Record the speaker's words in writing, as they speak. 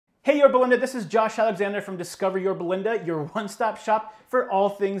Hey Yorba Linda, this is Josh Alexander from Discover Yorba Linda, your one-stop shop for all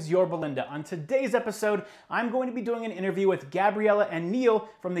things Yorba Linda. On today's episode, I'm going to be doing an interview with Gabriella and Neil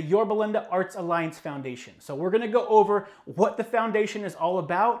from the Yorba Linda Arts Alliance Foundation. So we're going to go over what the foundation is all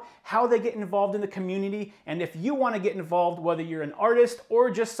about, how they get involved in the community, and if you want to get involved, whether you're an artist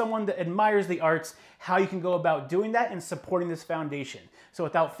or just someone that admires the arts, how you can go about doing that and supporting this foundation. So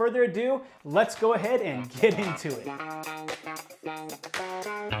without further ado, let's go ahead and get into it.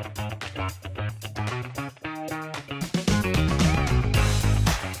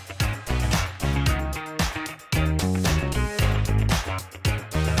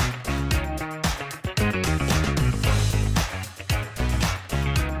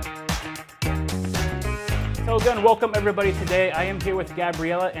 So again, welcome everybody today. I am here with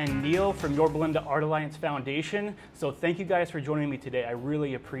Gabriella and Neil from Yorba Linda Art Alliance Foundation. So thank you guys for joining me today. I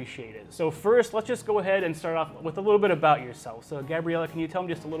really appreciate it. So first, let's just go ahead and start off with a little bit about yourself. So Gabriella, can you tell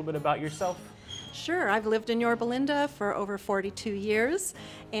me just a little bit about yourself? Sure. I've lived in Yorba Linda for over 42 years,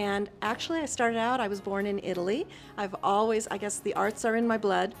 and actually I started out, I was born in Italy. I've always, I guess the arts are in my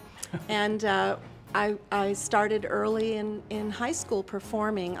blood, and I started early in high school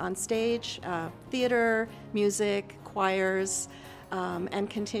performing on stage, theater, music, choirs, and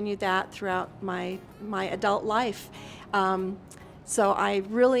continued that throughout my adult life. So I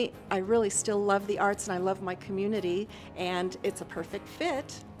really still love the arts, and I love my community, and it's a perfect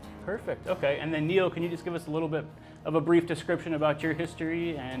fit. Perfect. Okay. And then Neil, can you just give us a little bit of a brief description about your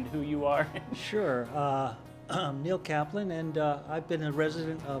history and who you are? Sure. I'm Neil Caplin, and I've been a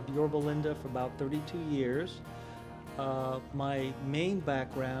resident of Yorba Linda for about 32 years. My main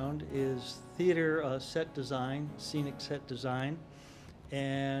background is theater set design, scenic set design,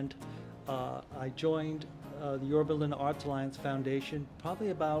 and I joined the Yorba Linda Arts Alliance Foundation probably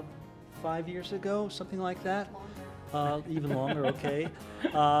about 5 years ago, something like that. Even longer, okay,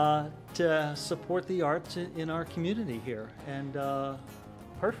 to support the arts in our community here, and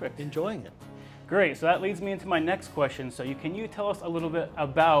Perfect. enjoying it. Great, so that leads me into my next question. So can you tell us a little bit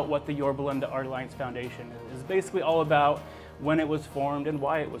about what the Yorba Linda Art Alliance Foundation is? It's basically all about when it was formed and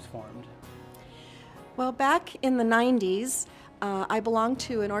why it was formed. Well, back in the 90s, I belonged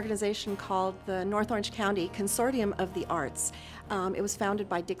to an organization called the North Orange County Consortium of the Arts. It was founded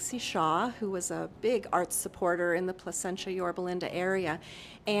by Dixie Shaw, who was a big arts supporter in the Placentia, Yorba Linda area.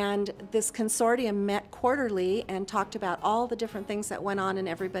 And this consortium met quarterly and talked about all the different things that went on in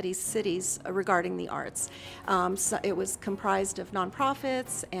everybody's cities regarding the arts. So it was comprised of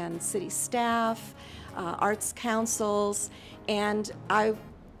nonprofits and city staff, arts councils, and I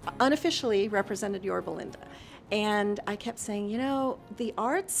unofficially represented Yorba Linda. And I kept saying, you know, the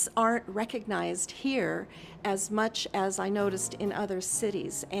arts aren't recognized here as much as I noticed in other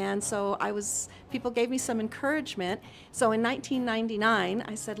cities. And so people gave me some encouragement. So in 1999,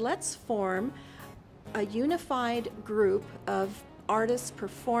 I said, let's form a unified group of artists,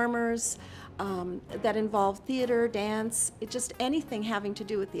 performers, that involve theater, dance, just anything having to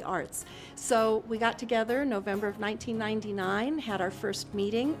do with the arts. So we got together in November of 1999, had our first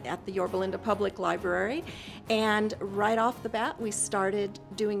meeting at the Yorba Linda Public Library, and right off the bat we started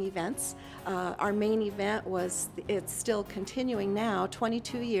doing events. Our main event was, it's still continuing now,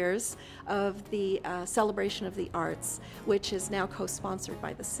 22 years of the Celebration of the Arts, which is now co-sponsored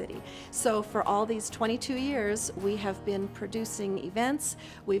by the city. So for all these 22 years, we have been producing events,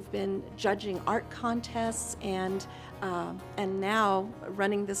 we've been judging art contests, and now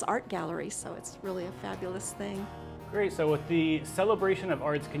running this art gallery, so it's really a fabulous thing. Great, so with the Celebration of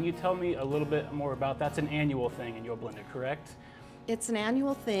Arts, can you tell me a little bit more about, that's an annual thing in Yorba Linda, correct? It's an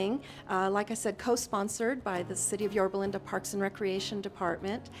annual thing, like I said, co-sponsored by the City of Yorba Linda Parks and Recreation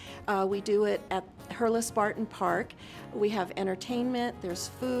Department. We do it at Hurlis Barton Park. We have entertainment, there's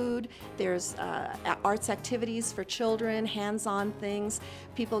food, there's arts activities for children, hands-on things.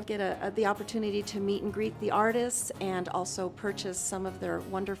 People get the opportunity to meet and greet the artists and also purchase some of their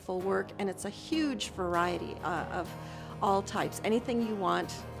wonderful work, and it's a huge variety of all types. Anything you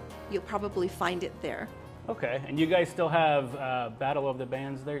want, you'll probably find it there. Okay, and you guys still have Battle of the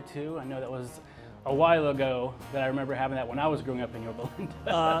Bands there too? I know that was a while ago that I remember having that when I was growing up in Yorba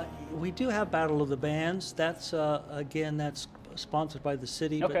Linda. We do have Battle of the Bands. That's, again, that's sponsored by the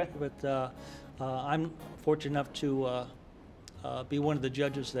city. Okay. But I'm fortunate enough to be one of the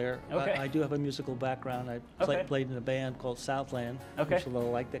judges there. Okay. I do have a musical background. I played in a band called Southland, Okay. which is a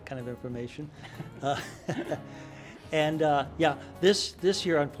little like that kind of information. And yeah, this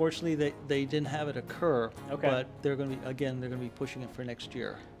year, unfortunately, they didn't have it occur. Okay. But they're going to be, again, they're going to be pushing it for next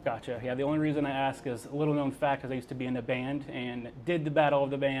year. Gotcha. Yeah, the only reason I ask is a little known fact, because I used to be in a band and did the Battle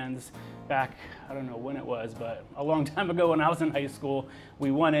of the Bands back, I don't know when it was, but a long time ago when I was in high school. We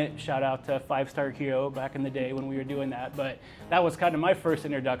won it. Shout out to 5-Star Hero back in the day when we were doing that. But that was kind of my first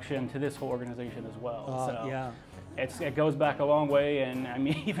introduction to this whole organization as well. So Yeah. it goes back a long way, and I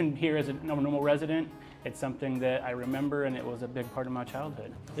mean, even here as a normal resident, it's something that I remember, and it was a big part of my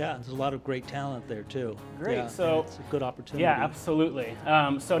childhood. Yeah, there's a lot of great talent there too. Great. Yeah, So it's a good opportunity. yeah, absolutely.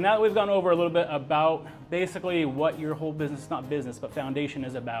 So now that we've gone over a little bit about basically what your whole business, not business, but foundation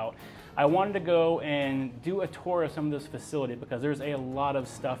is about, I wanted to go and do a tour of some of this facility because there's a lot of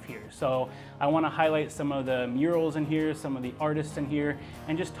stuff here. So I want to highlight some of the murals in here, some of the artists in here,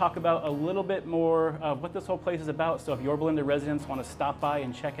 and just talk about a little bit more of what this whole place is about. So if Yorba Linda residents want to stop by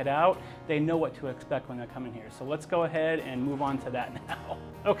and check it out, they know what to expect when they come in here. So let's go ahead and move on to that now.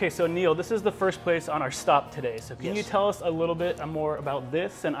 Okay, so Neil, this is the first place on our stop today. So can you tell us a little bit more about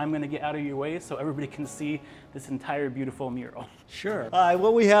this? And I'm going to get out of your way so everybody can see this entire beautiful mural. Sure.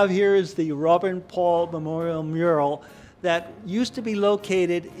 What we have here is the Robin Paul Memorial Mural that used to be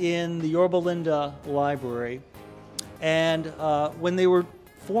located in the Yorba Linda Library. And when they were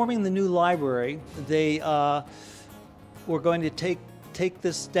forming the new library, they were going to take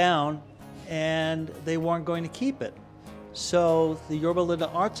this down, and they weren't going to keep it. So the Yorba Linda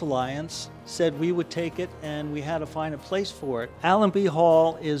Arts Alliance said we would take it, and we had to find a place for it. Alan B.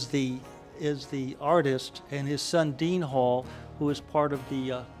 Hall is the artist, and his son Dean Hall, who is part of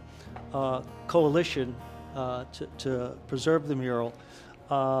the coalition to preserve the mural.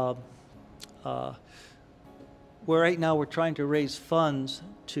 Right now we're trying to raise funds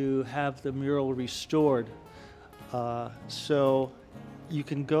to have the mural restored. So you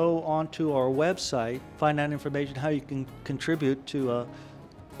can go onto our website, find out information how you can contribute to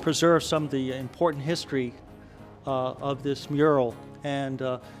preserve some of the important history of this mural. And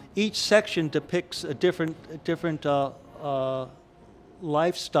each section depicts a different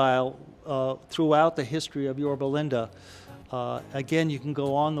lifestyle throughout the history of Yorba Linda. Again, you can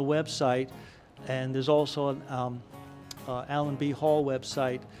go on the website, and there's also an Alan B. Hall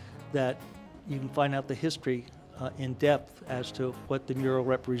website that you can find out the history in depth as to what the mural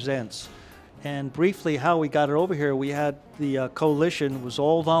represents. And briefly, how we got it over here, we had the coalition was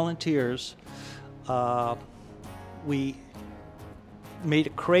all volunteers. We made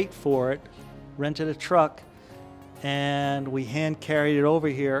a crate for it, rented a truck, and we hand carried it over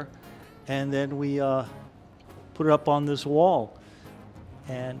here, and then we put it up on this wall.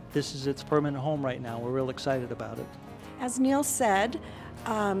 And this is its permanent home right now. We're real excited about it. As Neil said,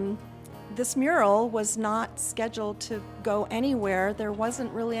 this mural was not scheduled to go anywhere. There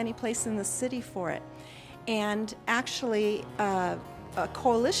wasn't really any place in the city for it. And actually, a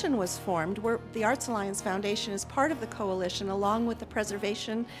coalition was formed where the Arts Alliance Foundation is part of the coalition, along with the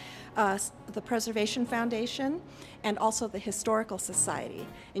Preservation Foundation and also the Historical Society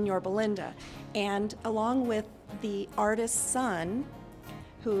in Yorba Linda. And along with the artist's son,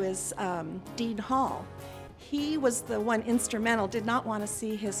 who is Dean Hall. He was the one instrumental, did not want to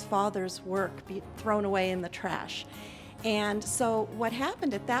see his father's work be thrown away in the trash. And so what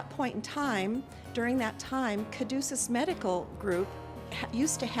happened at that point in time, during that time, Caduceus Medical Group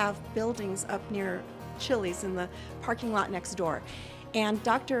used to have buildings up near Chili's in the parking lot next door. And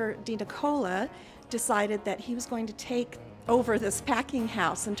Dr. DiNicola decided that he was going to take over this packing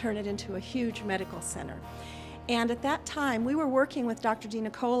house and turn it into a huge medical center. And at that time, we were working with Dr.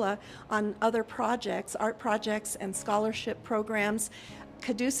 DiNicola on other projects, art projects and scholarship programs.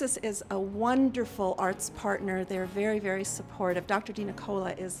 Caduceus is a wonderful arts partner. They're very, very supportive. Dr.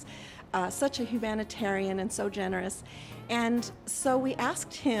 DiNicola is such a humanitarian and so generous. And so we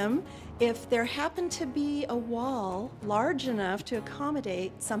asked him if there happened to be a wall large enough to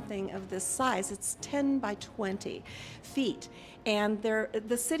accommodate something of this size. It's 10 by 20 feet. And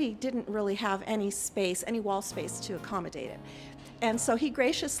the city didn't really have any space, any wall space to accommodate it. And so he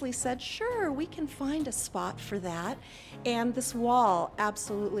graciously said, sure, we can find a spot for that. And this wall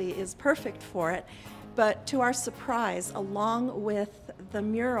absolutely is perfect for it. But to our surprise, along with the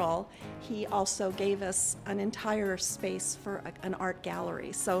mural, he also gave us an entire space for an art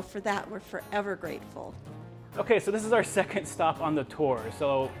gallery. So for that, we're forever grateful. Okay, so this is our second stop on the tour.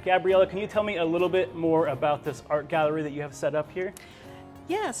 So Gabriella, can you tell me a little bit more about this art gallery that you have set up here?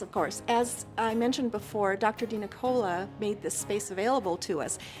 Yes, of course. As I mentioned before, Dr. DiNicola made this space available to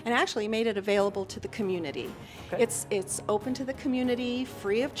us and actually made it available to the community. Okay. It's open to the community,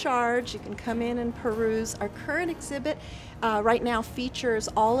 free of charge. You can come in and peruse. Our current exhibit right now features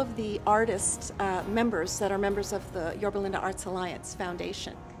all of the artists, members that are members of the Yorba Linda Arts Alliance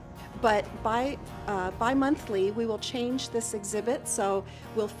Foundation. But bi-monthly, we will change this exhibit, so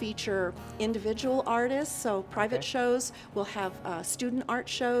we'll feature individual artists, so private shows, we'll have student art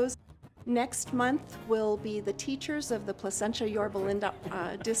shows. Next month will be the teachers of the Placentia Yorba Linda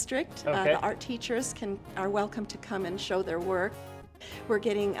district. The art teachers are welcome to come and show their work. We're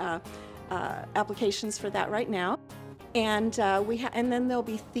getting applications for that right now. And, and then there'll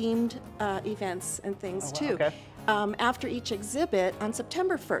be themed events and things too. Okay. After each exhibit, on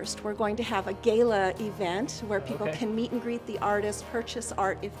September 1st, we're going to have a gala event where people can meet and greet the artists, purchase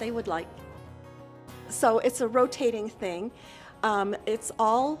art if they would like. So it's a rotating thing. It's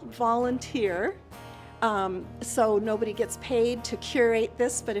all volunteer, so nobody gets paid to curate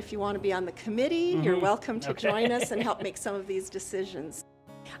this, but if you want to be on the committee, you're welcome to join us and help make some of these decisions.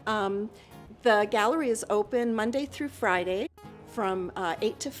 The gallery is open Monday through Friday from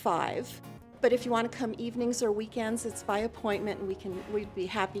 8 to 5. But if you want to come evenings or weekends, it's by appointment, and we'd be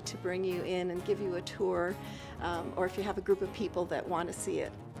happy to bring you in and give you a tour, or if you have a group of people that want to see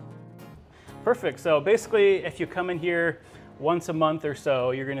it. Perfect. So basically, if you come in here once a month or so,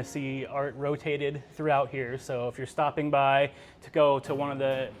 you're going to see art rotated throughout here. So if you're stopping by to go to one of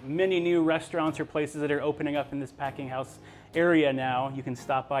the many new restaurants or places that are opening up in this packing house area now, you can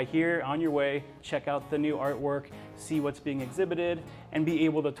stop by here on your way, check out the new artwork, see what's being exhibited, and be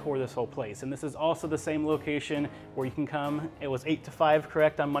able to tour this whole place. And this is also the same location where you can come. It was 8 to 5,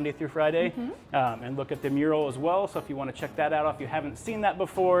 correct, on Monday through Friday, and look at the mural as well. So if you want to check that out, if you haven't seen that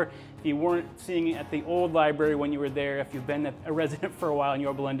before, if you weren't seeing it at the old library when you were there, if you've been a resident for a while in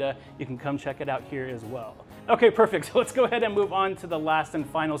Yorba Linda, you can come check it out here as well. Okay, perfect. So let's go ahead and move on to the last and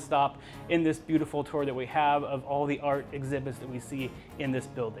final stop in this beautiful tour that we have of all the art exhibits that we see in this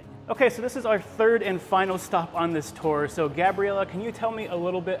building. Okay, so this is our third and final stop on this tour. So Gabriella, can you tell me a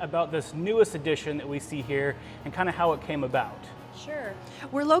little bit about this newest addition that we see here and kind of how it came about? Sure.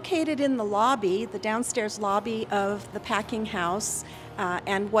 We're located in the lobby, the downstairs lobby of the packing house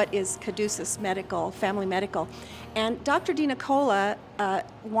and what is Caduceus Medical, Family Medical. And Dr. DiNicola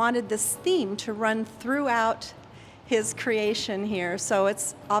wanted this theme to run throughout his creation here. So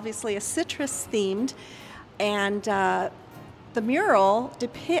it's obviously a citrus themed, and the mural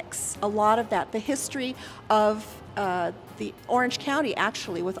depicts a lot of that, the history of the Orange County,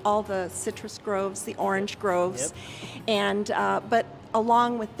 actually, with all the citrus groves, the orange groves, and but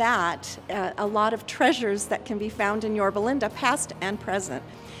along with that, a lot of treasures that can be found in Yorba Linda, past and present.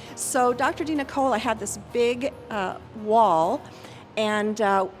 So Dr. DiNicola had this big wall and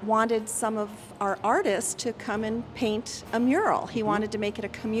wanted some of our artists to come and paint a mural. He wanted to make it a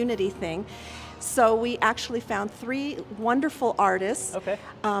community thing. So we actually found 3 wonderful artists.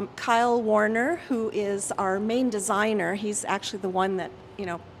 Kyle Warner, who is our main designer. He's actually the one that,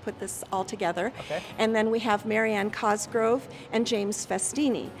 put this all together. And then we have Marianne Cosgrove and James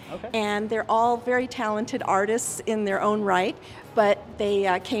Festini. And they're all very talented artists in their own right, but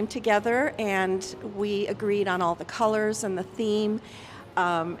they came together and we agreed on all the colors and the theme.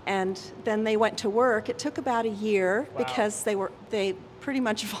 And then they went to work. It took about a year because they pretty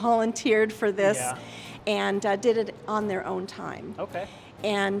much volunteered for this and did it on their own time.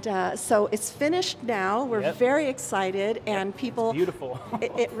 And so it's finished now. We're very excited, and people. It's beautiful.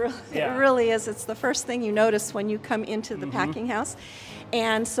 It really is. It's the first thing you notice when you come into the packing house.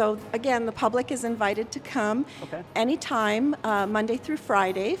 And so again, the public is invited to come anytime, Monday through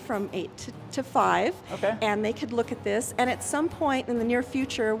Friday from 8 to 5, and they could look at this. And at some point in the near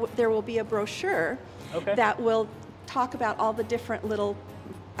future, there will be a brochure that will talk about all the different little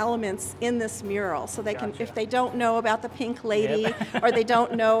elements in this mural, so they can, if they don't know about the Pink Lady or they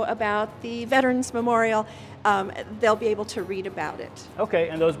don't know about the Veterans Memorial, they'll be able to read about it. Okay,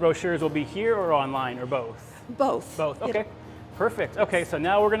 and those brochures will be here or online or both? Both. Both, okay. Perfect. Okay, so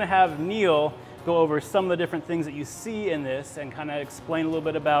now we're going to have Neil go over some of the different things that you see in this and kind of explain a little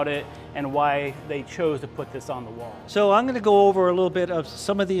bit about it and why they chose to put this on the wall. So I'm going to go over a little bit of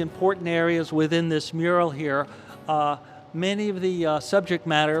some of the important areas within this mural here. Many of the subject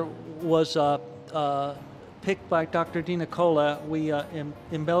matter was picked by Dr. DiNicola. We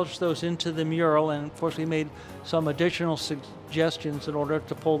embellished those into the mural, and of course we made some additional suggestions in order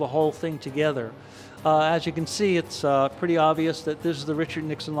to pull the whole thing together. As you can see, it's pretty obvious that this is the Richard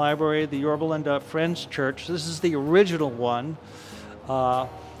Nixon Library, the Yorba Linda Friends Church. This is the original one.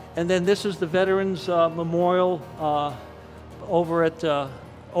 And then this is the Veterans Memorial over at the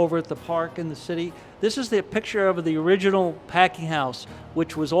park in the city. This is the picture of the original packing house,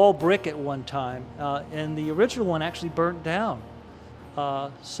 which was all brick at one time, and the original one actually burnt down.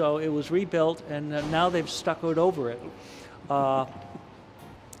 So it was rebuilt, and now they've stuccoed over it.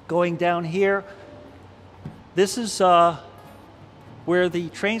 Going down here, this is where the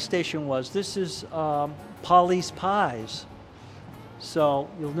train station was. This is Polly's Pies. So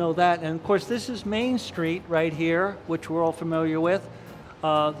you'll know that. And of course, this is Main Street right here, which we're all familiar with.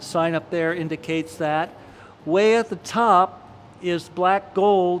 The sign up there indicates that. Way at the top is Black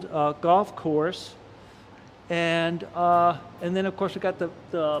Gold Golf Course. And then of course we got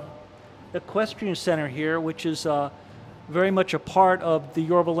the Equestrian Center here, which is very much a part of the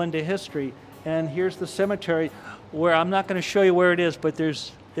Yorba Linda history. And here's the cemetery, where I'm not going to show you where it is, but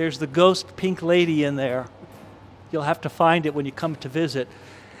there's the ghost pink lady in there. You'll have to find it when you come to visit.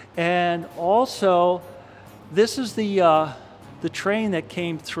 And also, this is the train that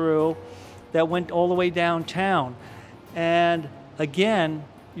came through that went all the way downtown. And again,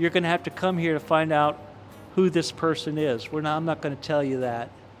 you're going to have to come here to find out who this person is. I'm not going to tell you that.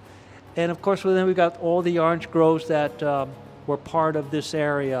 And of course, then we've got all the orange groves that were part of this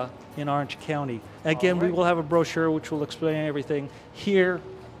area in Orange County. Again, we will have a brochure which will explain everything here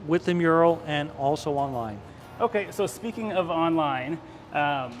with the mural and also online. Okay, so speaking of online,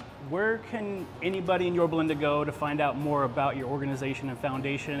 where can anybody in Yorba Linda go to find out more about your organization and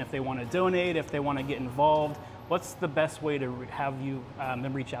foundation? If they want to donate, if they want to get involved, what's the best way to have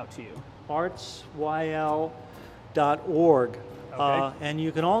them reach out to you? artsyl.org. Okay. And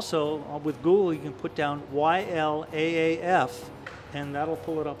you can also, with Google, you can put down YLAAF, and that'll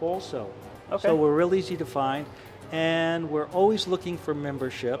pull it up also. Okay. So we're real easy to find, and we're always looking for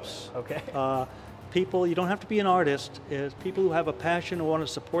memberships. Okay. People, you don't have to be an artist, is people who have a passion and want to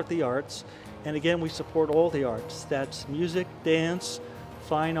support the arts. And again, we support all the arts. That's music, dance,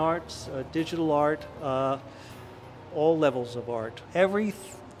 fine arts, digital art, all levels of art. Every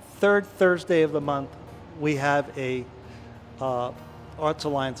third Thursday of the month, we have a Arts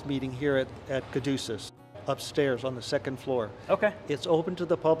Alliance meeting here at Caduceus, upstairs on the second floor. Okay. It's open to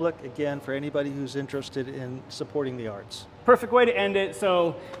the public, again, for anybody who's interested in supporting the arts. Perfect way to end it.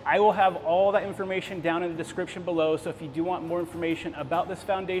 So I will have all that information down in the description below. So if you do want more information about this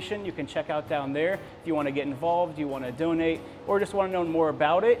foundation, you can check out down there. If you want to get involved, you want to donate, or just want to know more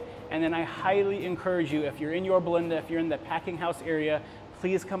about it. And then I highly encourage you, if you're in Yorba Linda, if you're in the Packing House area,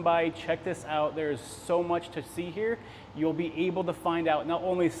 please come by, check this out. There's so much to see here. You'll be able to find out not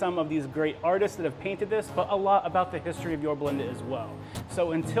only some of these great artists that have painted this, but a lot about the history of Yorba Linda as well.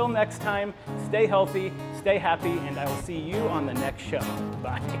 So until next time, stay healthy, stay happy, and I will see you on the next show.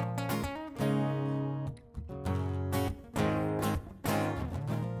 Bye.